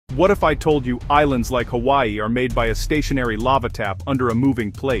What if I told you islands like Hawaii are made by a stationary lava tap under a moving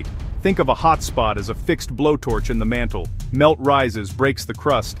plate? Think of a hotspot as a fixed blowtorch in the mantle. Melt rises, breaks the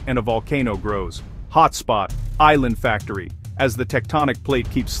crust, and a volcano grows. Hotspot, island factory. As the tectonic plate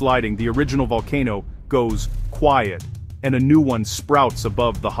keeps sliding, the original volcano goes quiet, and a new one sprouts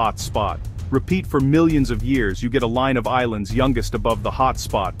above the hot spot. Repeat for millions of years, you get a line of islands, youngest above the hot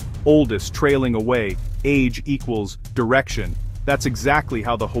spot, oldest trailing away, age equals direction. That's exactly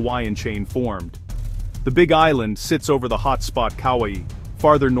how the Hawaiian chain formed. The big island sits over the hot spot Kauai,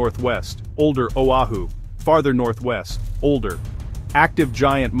 farther northwest, older Oahu, farther northwest, older. Active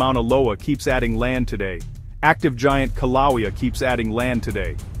giant Mauna Loa keeps adding land today. Active giant Kilauea keeps adding land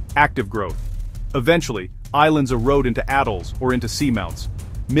today. Active growth. Eventually, islands erode into atolls or into seamounts.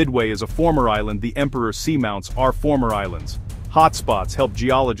 Midway is a former island, the Emperor seamounts are former islands. Hotspots help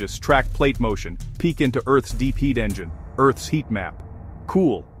geologists track plate motion, peek into Earth's deep heat engine, Earth's heat map.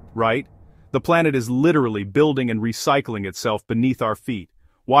 Cool, right? The planet is literally building and recycling itself beneath our feet.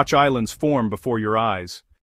 Watch islands form before your eyes.